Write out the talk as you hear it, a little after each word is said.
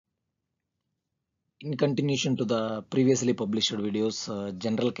In continuation to the previously published videos,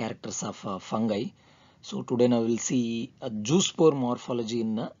 general characters of fungi. So today now we'll see a zoospore morphology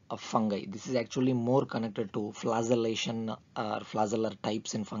in a fungi. This is actually more connected to flagellation or flagellar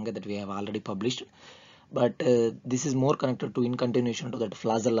types in fungi that we have already published. But this is more connected to in continuation to that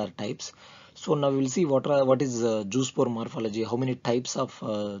flagellar types. So now we'll see what is zoospore morphology, how many types of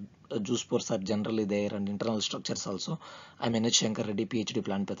zoospores are generally there, and internal structures also. I'm N.H. Shankar Reddy, PhD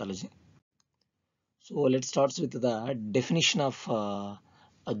plant pathology. So let's start with the definition of a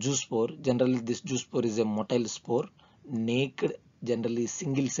zoospore. Generally, this zoospore is a motile spore, naked, generally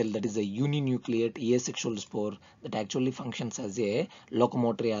single cell, that is a uninucleate asexual spore that actually functions as a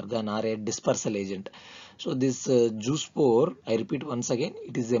locomotory organ or a dispersal agent. So this zoospore, I repeat once again,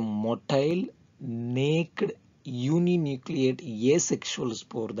 it is a motile, naked, uninucleate asexual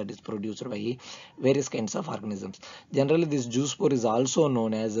spore that is produced by various kinds of organisms. Generally, this zoospore is also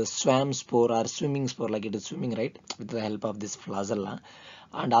known as a swam spore or swimming spore, like it is swimming, right, with the help of this flagella,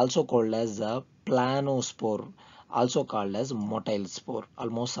 and also called as a planospore, also called as motile spore.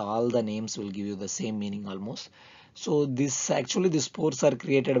 Almost all the names will give you the same meaning almost. So this actually the spores are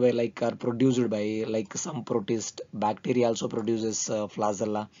created by are produced by some protist. Bacteria also produces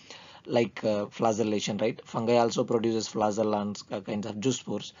flagella, flagellation, right? Fungi also produces flagella and kinds of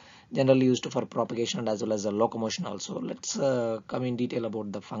zoospores, generally used for propagation and as well as locomotion also. Let's come in detail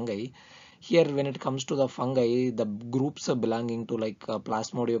about the fungi. Here, when it comes to the fungi, the groups are belonging to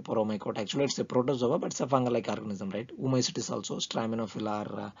Plasmodioporomycota. Actually, it's a protozoa, but it's a fungi-like organism, right? Umycetes also,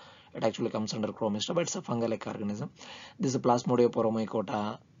 Straminophila, it actually comes under Chromista, but it's a fungi-like organism. This is a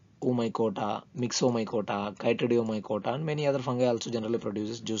Plasmodioporomycota, Omycota, Myxomycota, Chytridiomycota, and many other fungi also generally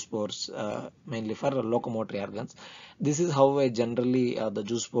produces zoospores, mainly for locomotory organs. This is how generally the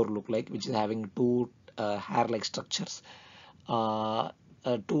zoospore look like, which is having two hair-like structures. Two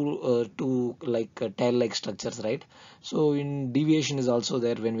tail-like structures, right? So in deviation is also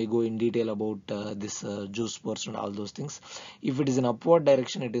there when we go in detail about this zoospores and all those things. If it is in upward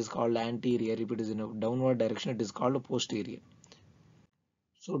direction, it is called anterior. If it is in a downward direction, it is called posterior.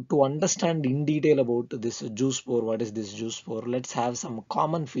 So to understand in detail about this zoospore, what is this zoospore? Let's have some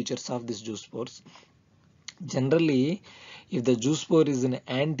common features of this zoospores. Generally, if the zoospore is in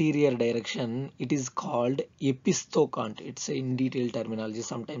anterior direction, it is called epistocont. It's in detail terminology.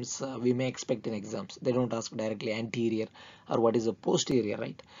 Sometimes we may expect in exams. They don't ask directly anterior or what is a posterior,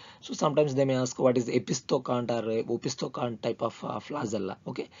 right? So sometimes they may ask what is epistocont or opistocont type of flagella.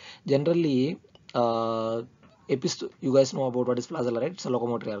 Okay. Generally, you guys know about what is flagella, right? It's a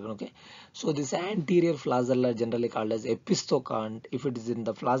locomotory organ. Okay, so this anterior flagella generally called as epistocont. If it is in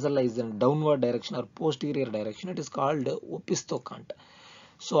the flagella is in downward direction or posterior direction, it is called opistocont.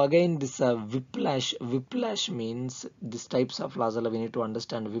 So again, this whiplash means this types of flagella we need to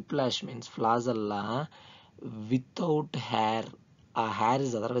understand. Whiplash means flagella without hair. A hair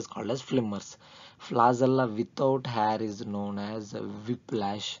is otherwise called as flimmers. Flagella without hair is known as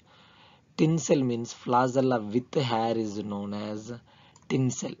whiplash. Tinsel means flagella with hair is known as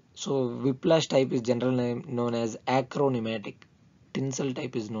tinsel. So whiplash type is generally known as acronematic. Tinsel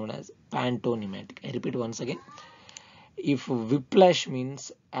type is known as pantonymatic. I repeat once again. If whiplash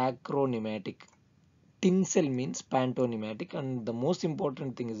means acronematic, tinsel means pantonymatic, and the most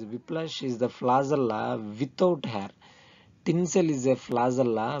important thing is whiplash is the flagella without hair. Tinsel is a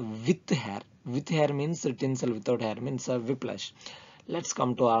flagella with hair. With hair means tinsel, without hair means whiplash. Let's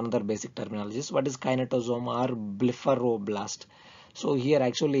come to another basic terminologies. What is kinetosome or blepharoblast? So here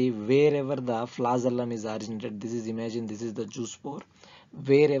actually wherever the flagellum is originated, this is, imagine this is the zoospore.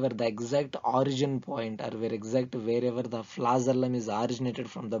 Wherever the exact origin point or wherever the flagellum is originated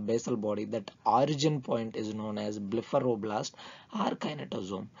from the basal body, that origin point is known as blepharoblast or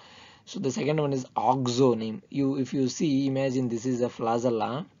kinetosome. So the second one is oxoneme. If you see, imagine this is a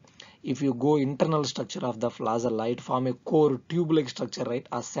flagella. If you go internal structure of the flagella, it form a core tube-like structure, right?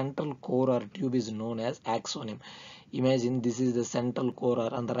 A central core or tube is known as axoneme. Imagine this is the central core,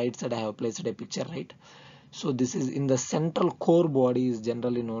 or on the right side I have placed a picture, right? So this is in the central core body is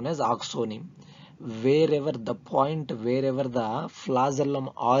generally known as axoneme. Wherever the flagellum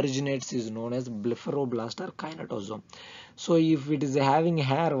originates is known as blepharoblast or kinetosome. So if it is having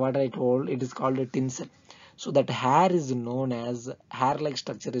hair, what I told, it is called a tinsel. So that hair-like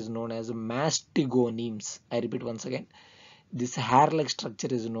structure is known as mastigonemes. I repeat once again. This hair-like structure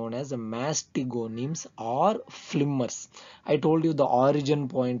is known as mastigonemes or flimmers. I told you the origin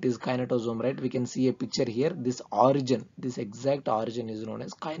point is kinetosome, right? We can see a picture here. This exact origin is known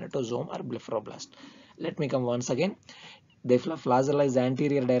as kinetosome or blepharoblast. Let me come once again. The flagella is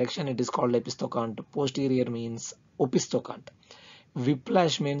anterior direction. It is called epistocont. Posterior means opistocont.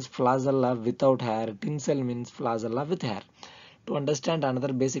 Whiplash means flagella without hair. Tinsel means flagella with hair. To understand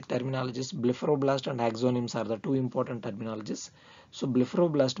another basic terminologies, blepharoblast and axonims are the two important terminologies. So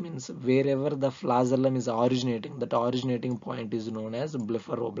blepharoblast means wherever the flagellum is originating, that originating point is known as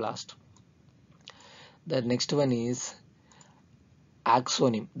blepharoblast. The next one is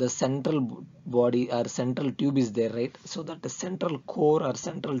axonym. The central body or central tube is there, right? So that the central core or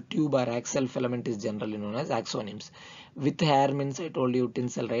central tube or axial filament is generally known as axonyms. With hair means, I told you,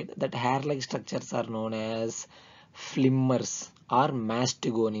 tinsel, right? That hair like structures are known as flimmers or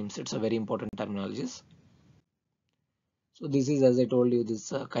mastigonyms. It's a very important terminology. So this is, as I told you,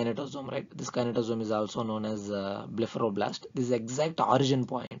 this kinetosome, right? This kinetosome is also known as blepharoblast. This is exact origin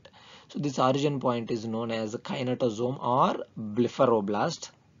point. So this origin point is known as kinetosome or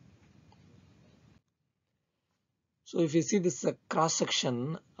blepharoblast. So if you see this cross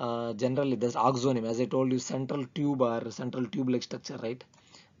section, generally this axonym, as I told you, central tube or central tube-like structure, right?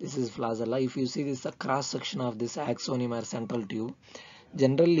 This is flagella. If you see this cross section of this axonym or central tube,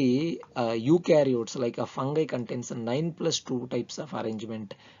 generally eukaryotes like a fungi contains 9+2 types of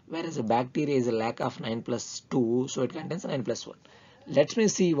arrangement, whereas a bacteria is a lack of 9+2, so it contains 9+1. Let me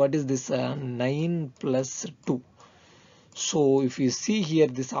see what is this 9+2. So if you see here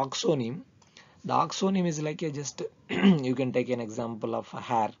this axonym, the axonym is like a just you can take an example of a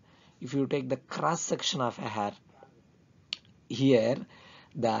hair. If you take the cross section of a hair, here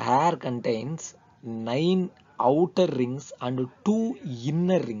the hair contains 9 outer rings and 2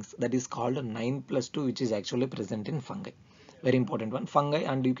 inner rings, that is called 9+2, which is actually present in fungi. Very important one, fungi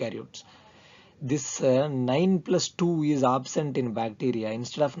and eukaryotes. This 9+2 is absent in bacteria.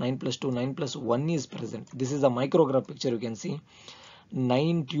 Instead of 9+2, 9+1 is present. This is a micrograph picture. You can see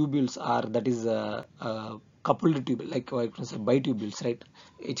 9 tubules are, that is a coupled tubule, like I can say bitubules, right?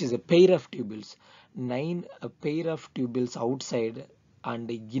 Which is a pair of tubules. 9 a pair of tubules outside and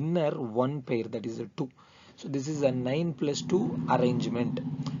inner 1 pair, that is a 2. So this is a 9+2 arrangement,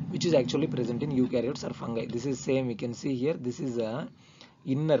 which is actually present in eukaryotes or fungi. This is same, we can see here. This is a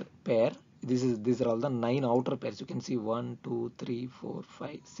inner pair. These are all the 9 outer pairs. You can see 1, 2, 3, 4,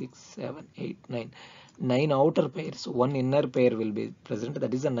 5, 6, 7, 8, 9. 9 outer pairs. One inner pair will be present.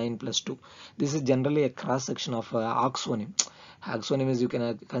 That is a 9+2. This is generally a cross section of axonym. Axonym is, you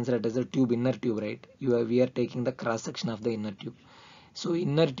can consider it as a tube, inner tube, right? We are taking the cross section of the inner tube. So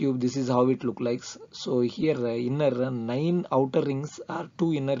inner tube, this is how it look like. So here inner 9 outer rings or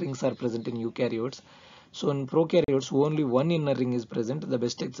 2 inner rings are present in eukaryotes. So in prokaryotes, only 1 inner ring is present. The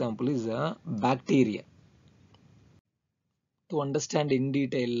best example is bacteria. To understand in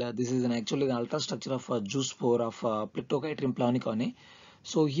detail, this is actually the ultrastructure of zoospore of Plectochytrium planicone.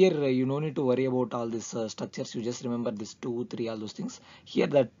 So here you no need to worry about all these structures. You just remember this 2, 3, all those things. Here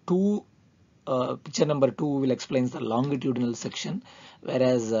the picture number 2 will explains the longitudinal section,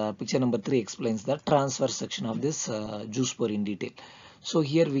 whereas picture number 3 explains the transverse section of this zoospore in detail. So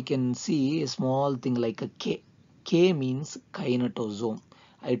here we can see a small thing like a K. K means kinetosome.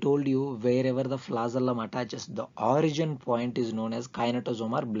 I told you wherever the flagellum attaches, the origin point is known as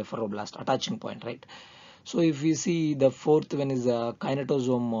kinetosome or blepharoblast, attaching point, right? So if we see the fourth one is a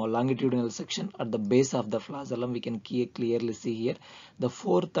kinetosome longitudinal section at the base of the flagellum, we can clearly see here. The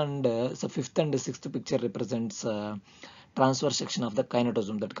fourth and so fifth and sixth picture represents transverse section of the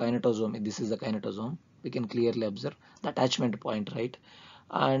kinetosome. That kinetosome, this is the kinetosome. We can clearly observe the attachment point, right?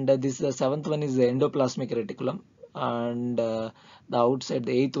 And this the seventh one is the endoplasmic reticulum, and the outside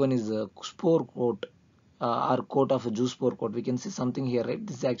the eighth one is a spore coat or coat of a zoospore coat. We can see something here, right?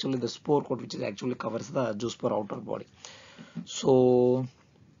 This is actually the spore coat, which is actually covers the zoospore outer body. So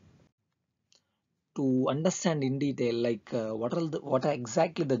to understand in detail, like what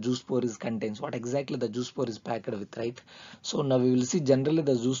exactly the zoospore is contains, what exactly the zoospore is packed with, right? So now we will see generally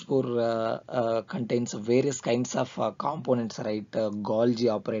the zoospore contains various kinds of components, right?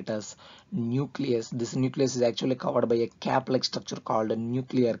 Golgi apparatus, nucleus. This nucleus is actually covered by a cap-like structure called a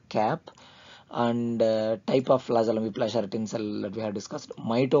nuclear cap, and type of flagellum, whiplash or tinsel that we have discussed.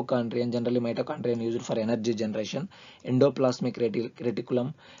 Mitochondrion, generally mitochondrion used for energy generation. Endoplasmic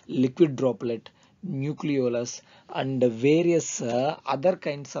reticulum, liquid droplet, nucleolus, and various other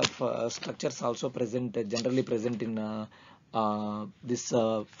kinds of structures also present, generally present in this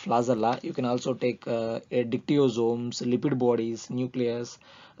flagella. You can also take dictyosomes, lipid bodies, nucleus,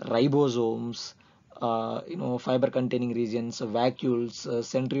 ribosomes, fiber containing regions, vacuoles,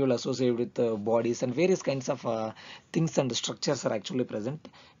 centriole associated with bodies, and various kinds of things and structures are actually present.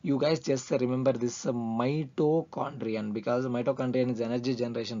 You guys just remember this mitochondrion, because mitochondrion is energy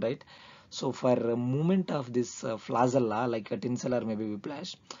generation, right? So for movement of this flagella, like a tinsel or maybe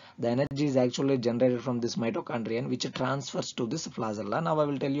whiplash, the energy is actually generated from this mitochondrion, which transfers to this flagella. Now I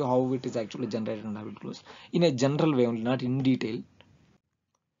will tell you how it is actually generated and how it goes in a general way only, not in detail.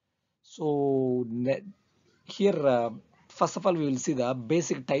 So here, first of all, we will see the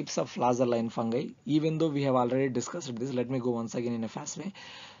basic types of flagella in fungi. Even though we have already discussed this, let me go once again in a fast way.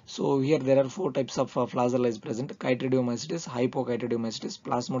 So here there are four types of flagella is present: Chytridiomycetes, Hypocytridiomycetes,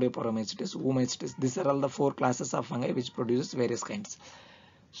 Plasmodioporomycetes, Oomycetes. These are all the four classes of fungi which produces various kinds.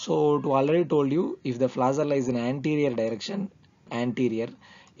 So to already told you, if the flagella is in anterior direction, anterior.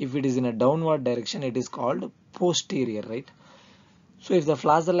 If it is in a downward direction, it is called posterior, right? So if the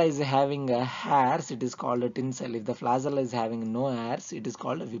flagella is having hairs, it is called a tinsel. If the flagella is having no hairs, it is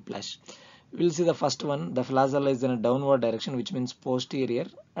called a whiplash. We will see the first one. The flagella is in a downward direction, which means posterior,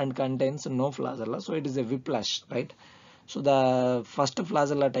 and contains no flagella. So it is a whiplash, right? So the first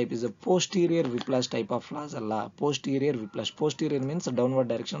flagella type is a posterior whiplash type of flagella. Posterior whiplash. Posterior means a downward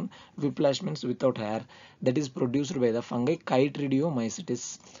direction. Whiplash means without hair. That is produced by the fungi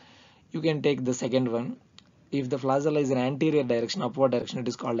Chytridiomycetes. You can take the second one. If the flagella is in anterior direction, upward direction, it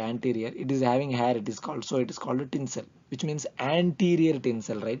is called anterior. It is having hair, it is called, so it is called a tinsel, which means anterior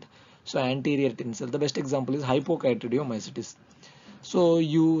tinsel, right? So anterior tinsel. The best example is Hypocytridiomycetes. So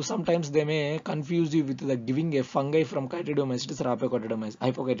you sometimes they may confuse you with the giving a fungi from Chytridiomycetes or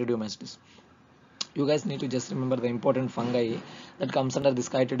Hypocytridiomycetes. You guys need to just remember the important fungi that comes under this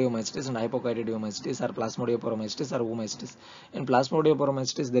Chytridiomycetes and Hypocytridiomycetes or Plasmodioporomycetes or Oomycetes. In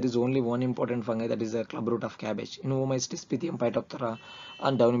Plasmodioporomycetes, there is only one important fungi, that is a clubroot of cabbage. In Oomycetes, Pythium, Phytophthora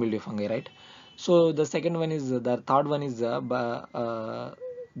and downy mildew fungi, right? So the second one is the third one is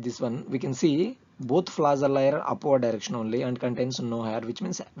this one. We can see both flagella are upward direction only and contains no hair, which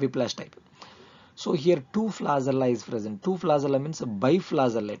means whiplash type. So here two flagella is present. Two flagella means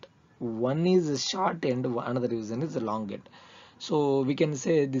biflagellate. One is short end, another reason is long end. So we can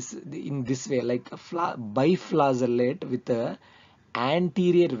say this in this way, like a biflagellate with a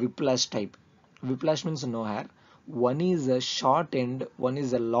anterior whiplash type. Whiplash means no hair. One is a short end, one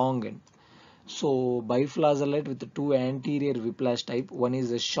is a long end. So biflagellate with the two anterior whiplash type. One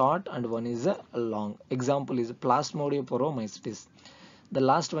is a short and one is a long. Example is Plasmodioporomycetes. The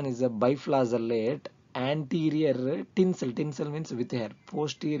last one is a biflagellate anterior tinsel. Tinsel means with hair.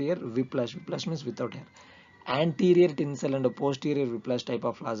 Posterior whiplash. Whiplash means without hair. Anterior tinsel and a posterior whiplash type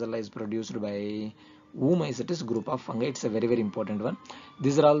of flagella is produced by Oomycetes group of fungi. It's a very very important one.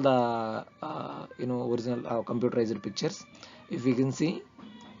 These are all the original computerized pictures. If we can see,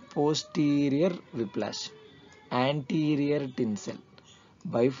 posterior whiplash, anterior tinsel,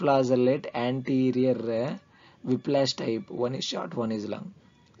 biflagellate anterior whiplash type. One is short, one is long.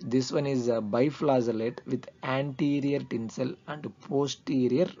 This one is a biflagellate with anterior tinsel and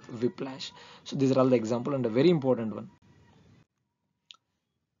posterior whiplash. So these are all the example and a very important one.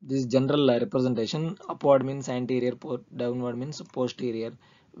 This general representation: upward means anterior, downward means posterior,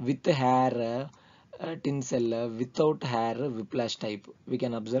 with hair tinsel, without hair whiplash type. We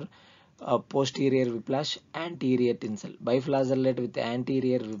can observe posterior whiplash, anterior tinsel, biflagellate with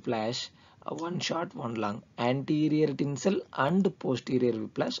anterior whiplash, one short, one long, anterior tinsel and posterior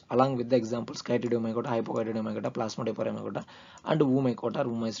whiplash, along with the examples Chytridiomycota, Hypocytridiomycota, Plasmodioporommycota and Oomycota,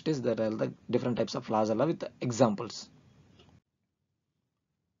 Oomycetes. There are the different types of flagella with examples.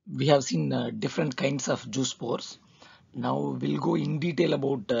 We have seen different kinds of zoospores. Now we'll go in detail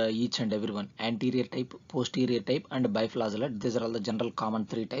about each and every one: anterior type, posterior type and biflagellate. These are all the general common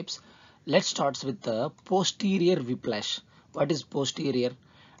three types. Let's start with the posterior whiplash. What is posterior?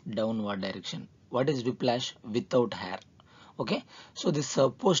 Downward direction. What is whiplash? Without hair. Okay, so this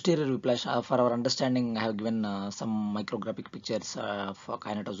posterior whiplash, for our understanding, I have given some micrographic pictures for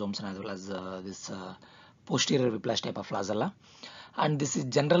kinetosomes and as well as this posterior whiplash type of flagella. And this is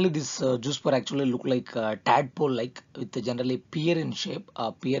generally, this zoospore actually look like tadpole like, with generally pear shape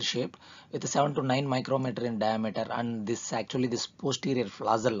with 7 to 9 micrometer in diameter, and this actually this posterior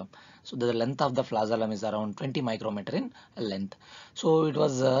flagellum. So the length of the flagellum is around 20 micrometer in length. So it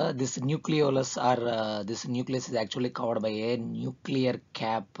was this nucleolus, or this nucleus is actually covered by a nuclear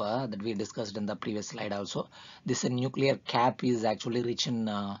cap that we discussed in the previous slide also. This nuclear cap is actually rich in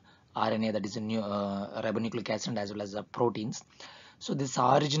RNA, that is a ribonucleic acid as well as proteins. So this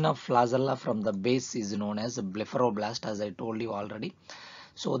origin of flagella from the base is known as blepharoblast, as I told you already.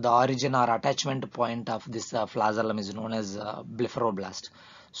 So the origin or attachment point of this flagellum is known as blepharoblast.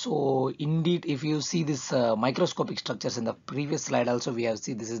 So indeed, if you see this microscopic structures in the previous slide also, we have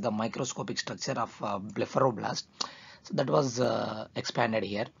seen this is the microscopic structure of blepharoblast. So that was expanded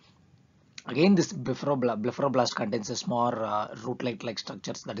here. Again, this blepharoblast contains a small rootlet-like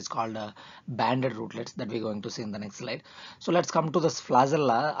structures that is called banded rootlets that we're going to see in the next slide. So let's come to this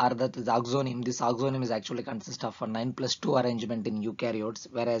flagella or the axonium. This axonium is actually consists of a 9+2 arrangement in eukaryotes,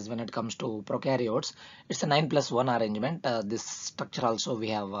 whereas when it comes to prokaryotes, it's a 9+1 arrangement. This structure also we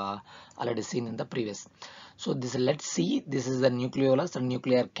have already seen in the previous. So this, let's see, this is the nucleolus and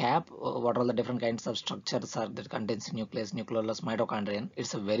nuclear cap. What are the different kinds of structures are that contains nucleus, nucleolus, mitochondrion?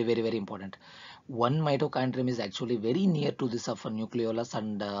 It's a very important. One mitochondrium is actually very near to this of a nucleolus,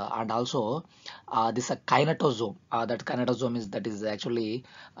 and also this a kinetosome. That kinetosome is actually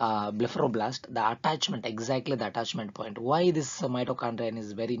blepharoblast. The attachment, exactly the attachment point. Why this mitochondrion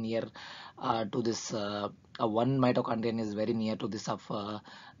is very near to this? One mitochondrion is very near to this of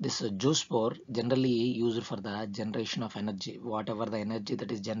this zoospore, generally used for the generation of energy. Whatever the energy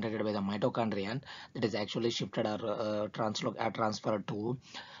that is generated by the mitochondrion, that is actually shifted or transferred to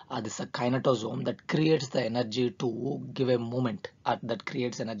this kinetosome, that creates the energy to give a movement, that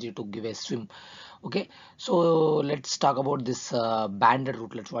creates energy to give a swim. Okay, so let's talk about this banded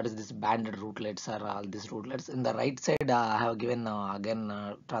rootlets. What is this banded rootlets? Are all these rootlets? In the right side, I have given again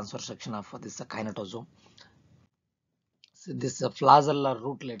transfer section of this kinetosome. So this flagellar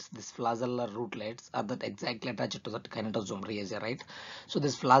rootlets are that exactly attached to that kinetosome region, right? So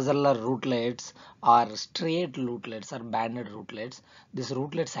this flagellar rootlets are straight rootlets or banded rootlets. This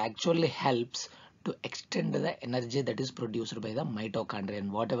rootlets actually helps to extend the energy that is produced by the mitochondrion.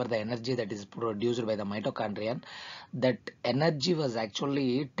 Whatever the energy that is produced by the mitochondrion, that energy was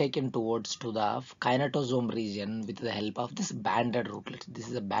actually taken towards to the kinetosome region with the help of this banded rootlets. This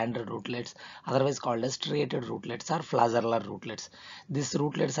is a banded rootlets, otherwise called as striated rootlets or flagellar rootlets. These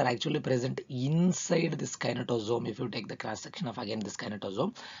rootlets are actually present inside this kinetosome. If you take the cross section of again this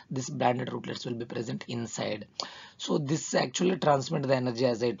kinetosome, this banded rootlets will be present inside. So this actually transmit the energy,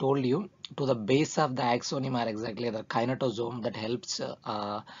 as I told you, to the base of the axonium or exactly the kinetosome, that helps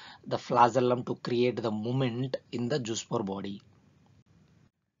the flagellum to create the movement in the zoospore body.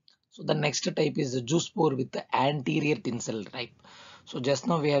 So the next type is the zoospore with the anterior tinsel type. So just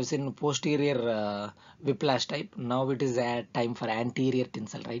now we have seen posterior whiplash type. Now it is a time for anterior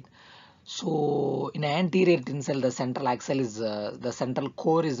tinsel, right? So in anterior tinsel, the central axle is the central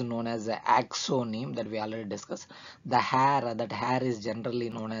core is known as axonium, that we already discussed. The hair, that hair is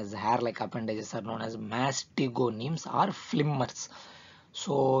generally known as hair-like appendages are known as mastigoniums or flimmers.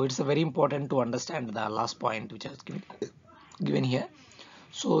 So it's very important to understand the last point which I was given here.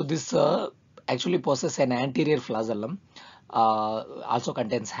 So this actually possesses an anterior flagellum. Also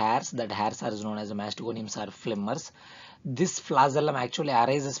contains hairs. That hairs are known as mastigoniums or flimmers. This flagellum actually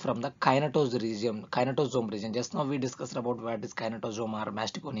arises from the kinetosome region. Just now we discussed about what is kinetosome or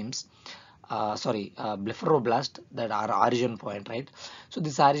mastigoniums. Blepharoblast, that are origin point, right? So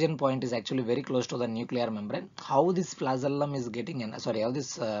this origin point is actually very close to the nuclear membrane. How this flagellum is getting how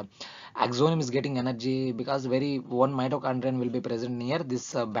this axonium is getting energy, because very one mitochondrion will be present near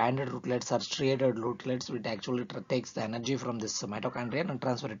this banded rootlets or striated rootlets, which actually takes the energy from this mitochondrion and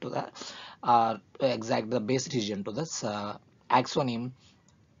transfer it to the the base region to this axonium.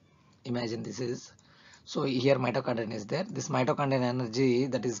 Imagine this is, so here mitochondrion is there. This mitochondrion energy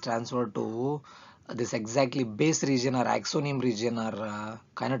that is transferred to this exactly base region or axonium region or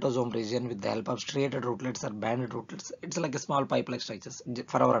kinetosome region with the help of striated rootlets or banded rootlets. It's like a small pipe-like structures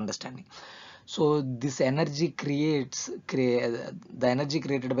for our understanding. So this energy the energy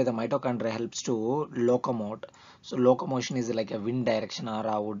created by the mitochondria helps to locomote. So locomotion is like a wind direction, or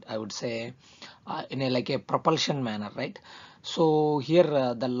I would say in a like a propulsion manner, right? So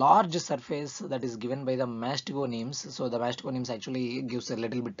here the large surface that is given by the mastigoniums. So the mastigoniums actually gives a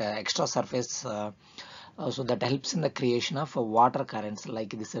little bit extra surface. So that helps in the creation of water currents,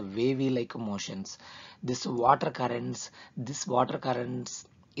 like this wavy like motions. This water currents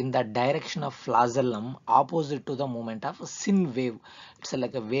in the direction of flagellum opposite to the movement of a syn wave. It's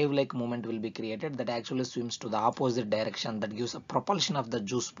like a wave like movement will be created that actually swims to the opposite direction, that gives a propulsion of the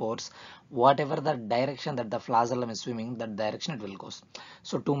zoospores. Whatever the direction that the flagellum is swimming, that direction it will go.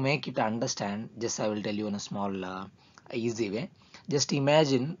 So to make it understand, just I will tell you in a small easy way. Just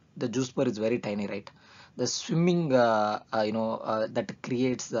imagine the zoospore is very tiny, right? The swimming that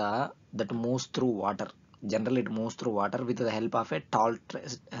creates that moves through water. Generally it moves through water with the help of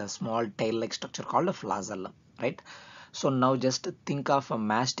a small tail like structure called a flagellum, right? So now just think of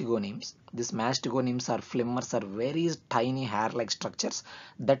mastigoniums. These mastigoniums or flimmers are very tiny hair like structures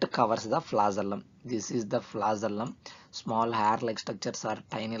that covers the flagellum. This is the flagellum. Small hair like structures are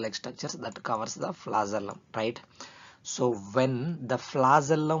tiny like structures that covers the flagellum, right? So when the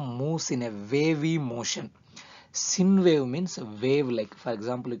flagellum moves in a wavy motion, Syn wave means wave like. For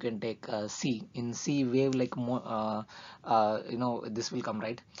example, you can take sea. In sea, wave like this will come,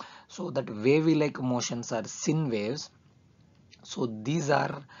 right? So that wavy like motions are syn waves. So these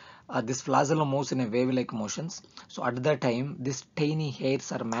are this flagella moves in a wave-like motions. So at that time, these tiny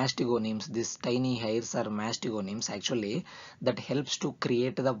hairs are mastigonemes. These tiny hairs are mastigonemes actually that helps to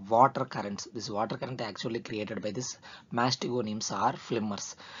create the water currents. This water current actually created by this mastigonemes or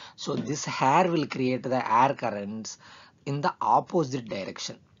flimmers. So this hair will create the air currents in the opposite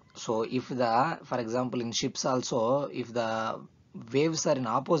direction. So if the, for example, in ships also, if the waves are in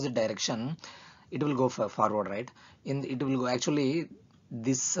opposite direction, it will go forward, right? In it will go actually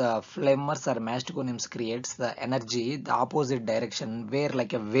this flammers or mastigonemes creates the energy the opposite direction where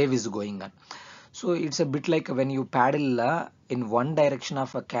like a wave is going on. So it's a bit like when you paddle in one direction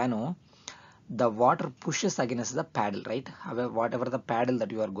of a canoe, the water pushes against the paddle, right? However, whatever the paddle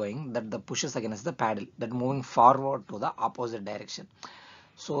that you are going, that the pushes against the paddle, that moving forward to the opposite direction.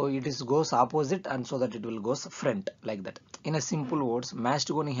 So it is goes opposite, and so that it will goes front like that. In a simple words,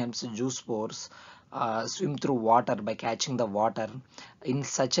 mastogony helps zoospores swim through water by catching the water in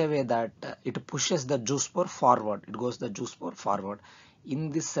such a way that it pushes the zoospore forward. It goes the zoospore forward. In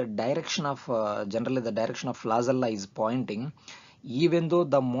this direction of generally the direction of flagella is pointing, even though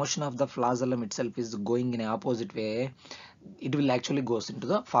the motion of the flagellum itself is going in an opposite way, it will actually goes into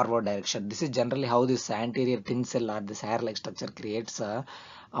the forward direction. This is generally how this anterior tinsel or this hair-like structure creates a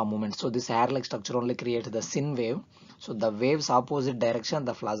movement. So this hair-like structure only creates the syn wave. So the waves opposite direction,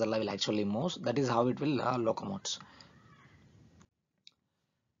 the flagella will actually move. That is how it will locomote. So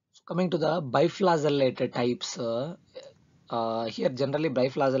coming to the biflagellated types, here generally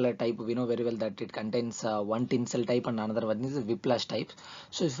biflagellate type, we know very well that it contains one tinsel type and another one is a whiplash type.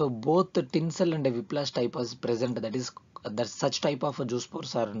 So if both the tinsel and a whiplash type is present, that such type of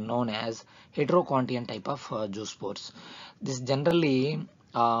zoospores are known as heterocontian type of zoospores. This generally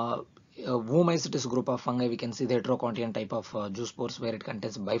Womycetes group of fungi, we can see the heterocontian type of zoospores where it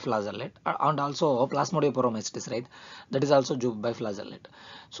contains biflagellate, and also plasmodioporomacetes, right? That is also biflagellate.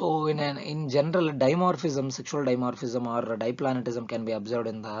 So in general, dimorphism, sexual dimorphism or diplanetism can be observed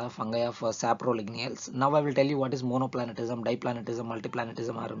in the fungi of saprolignials. Now I will tell you what is monoplanetism, diplanetism,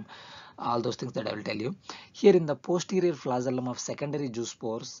 multiplanetism, or all those things that I will tell you. Here in the posterior flagellum of secondary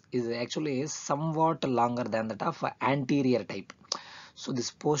zoospores is actually somewhat longer than that of anterior type. So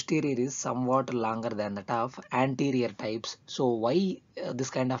this posterior is somewhat longer than that of anterior types. So why this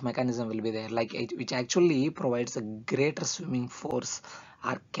kind of mechanism will be there, like which actually provides a greater swimming force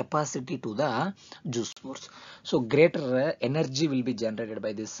or capacity to the zoospores. So greater energy will be generated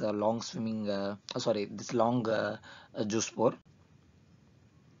by this long swimming, this long zoospore.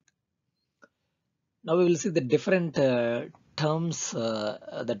 Now we will see the different terms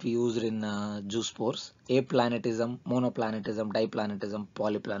that we used in zoospores. Aplanetism, monoplanetism, diplanetism,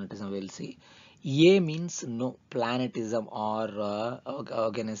 polyplanetism. We will see. A means no planetism,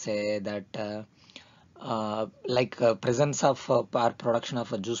 or can I say that presence of or production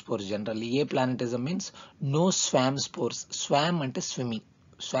of a zoospores generally. Aplanetism means no swam spores. Swam and swimming.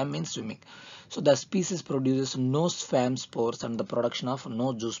 Swam means swimming. So the species produces no swam spores and the production of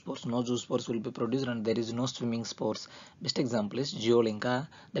no zoospores. No zoospores will be produced and there is no swimming spores. Best example is Geolinka.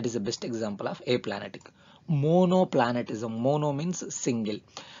 That is the best example of aplanetic. Monoplanetism. Mono means single.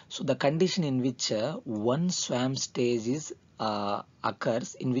 So the condition in which one swam stage is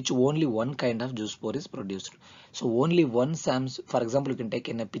occurs in which only one kind of zoospore is produced. So only one swam, for example, you can take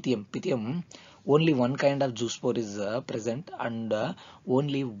in a Pythium. Pythium, only one kind of zoospore is present, and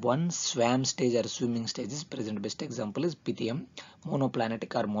only one swam stage or swimming stage is present. Best example is Pythium,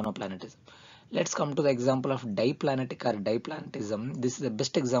 monoplanetic or monoplanetism. Let's come to the example of diplanetic or diplanetism. This is the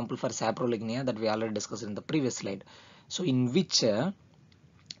best example for saprolignia that we already discussed in the previous slide. So in which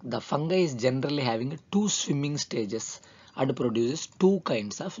the fungi is generally having two swimming stages and produces two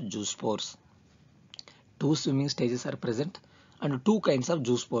kinds of zoospores. Two swimming stages are present and two kinds of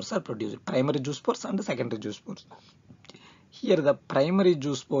zoospores are produced, primary zoospores and secondary zoospores. Here the primary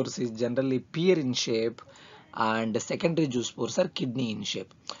zoospores is generally pear in shape and secondary zoospores are kidney in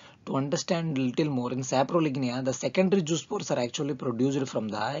shape. To understand a little more, in saprolignia, the secondary zoospores are actually produced from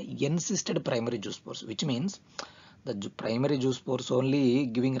the encysted primary zoospores, which means the primary zoospores only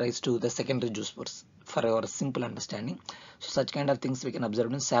giving rise to the secondary zoospores, for our simple understanding. So such kind of things we can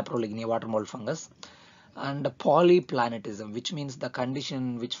observe in saprolignia, water mold fungus. And polyplanetism, which means the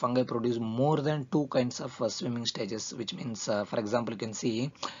condition which fungi produce more than two kinds of swimming stages, which means for example you can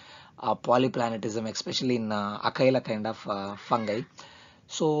see polyplanetism especially in Achaila kind of fungi.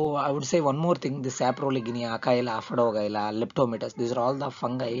 So I would say one more thing, the Saprolegnia, Acaila, Aphadogyla, Leptometas, these are all the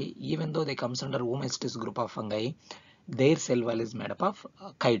fungi. Even though they comes under Womestis group of fungi, their cell wall is made up of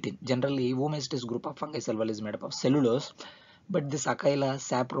chitin. Generally Womestis group of fungi cell wall is made up of cellulose, but this Acaila,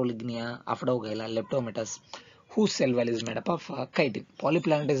 Saprolegnia, Aphadogyla, Leptometas, whose cell wall is made up of chitin.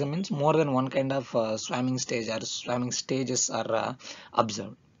 Polyplanetism means more than one kind of swarming stage or swarming stages are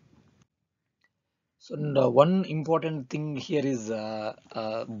observed. So one important thing here is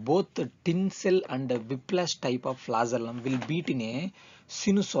both the tinsel and the whiplash type of flagellum will beat in a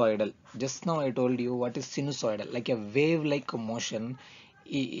sinusoidal. Just now I told you what is sinusoidal, like a wave-like motion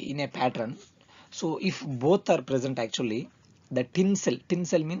in a pattern. So if both are present, actually the tinsel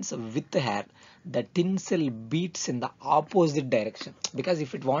means with hair, the tinsel beats in the opposite direction, because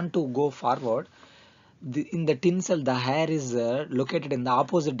if it want to go forward, in the tinsel the hair is located in the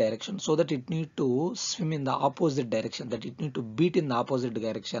opposite direction, so that it need to swim in the opposite direction, that it need to beat in the opposite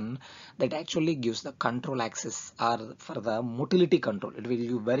direction. That actually gives the control axis, or for the motility control, it will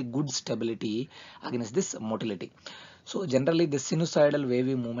give very good stability against this motility. So generally the sinusoidal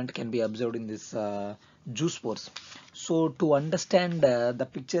wavy movement can be observed in this zoospores. So to understand the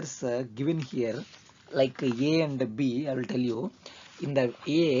pictures given here, like A and B, I will tell you. In the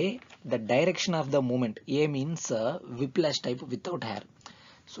A, the direction of the movement, A means whiplash type without hair.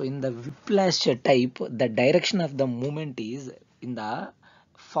 So in the whiplash type, the direction of the movement is in the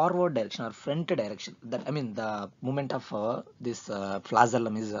forward direction or front direction. That, I mean, the movement of this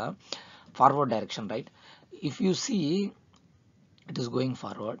flagellum is forward direction, right? If you see, it is going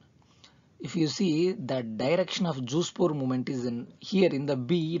forward. If you see, the direction of zoospore movement is in here in the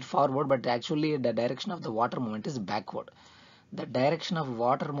B, it forward, but actually the direction of the water movement is backward. The direction of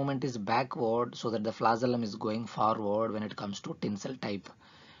water movement is backward, so that the flagellum is going forward when it comes to tinsel type.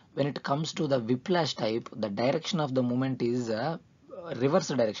 When it comes to the whiplash type, the direction of the movement is reverse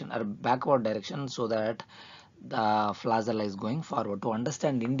direction or backward direction, so that the flagella is going forward. To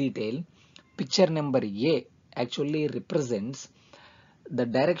understand in detail, picture number A actually represents the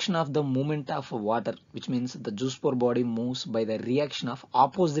direction of the movement of water, which means the zoospore body moves by the reaction of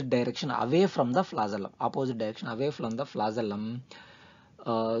opposite direction away from the flagellum,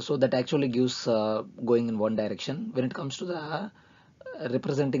 so that actually gives going in one direction. When it comes to the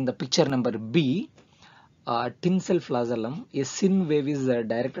representing the picture number B, tinsel flagellum, a syn wave is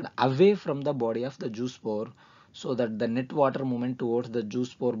directed away from the body of the zoospore, so that the net water movement towards the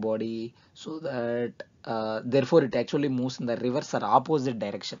zoospore body, so that therefore it actually moves in the reverse or opposite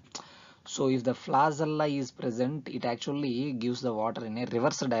direction. So if the flagella is present, it actually gives the water in a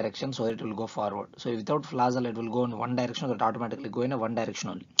reverse direction, so it will go forward. So without flagella, it will go in one direction, so it automatically go in a one direction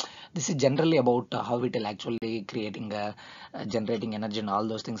only. This is generally about how it will actually creating generating energy and all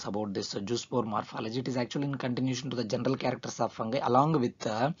those things about this zoospore morphology. It is actually in continuation to the general characters of fungi, along with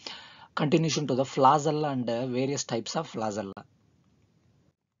continuation to the flagella and various types of flagella.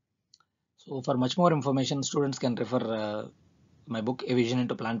 So for much more information, students can refer my book, A Vision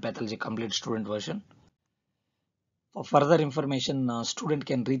into Plant Pathology, complete student version. For further information, student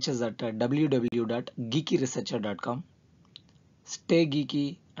can reach us at www.geekyresearcher.com. Stay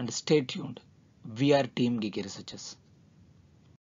geeky and stay tuned. We are Team Geeky Researchers.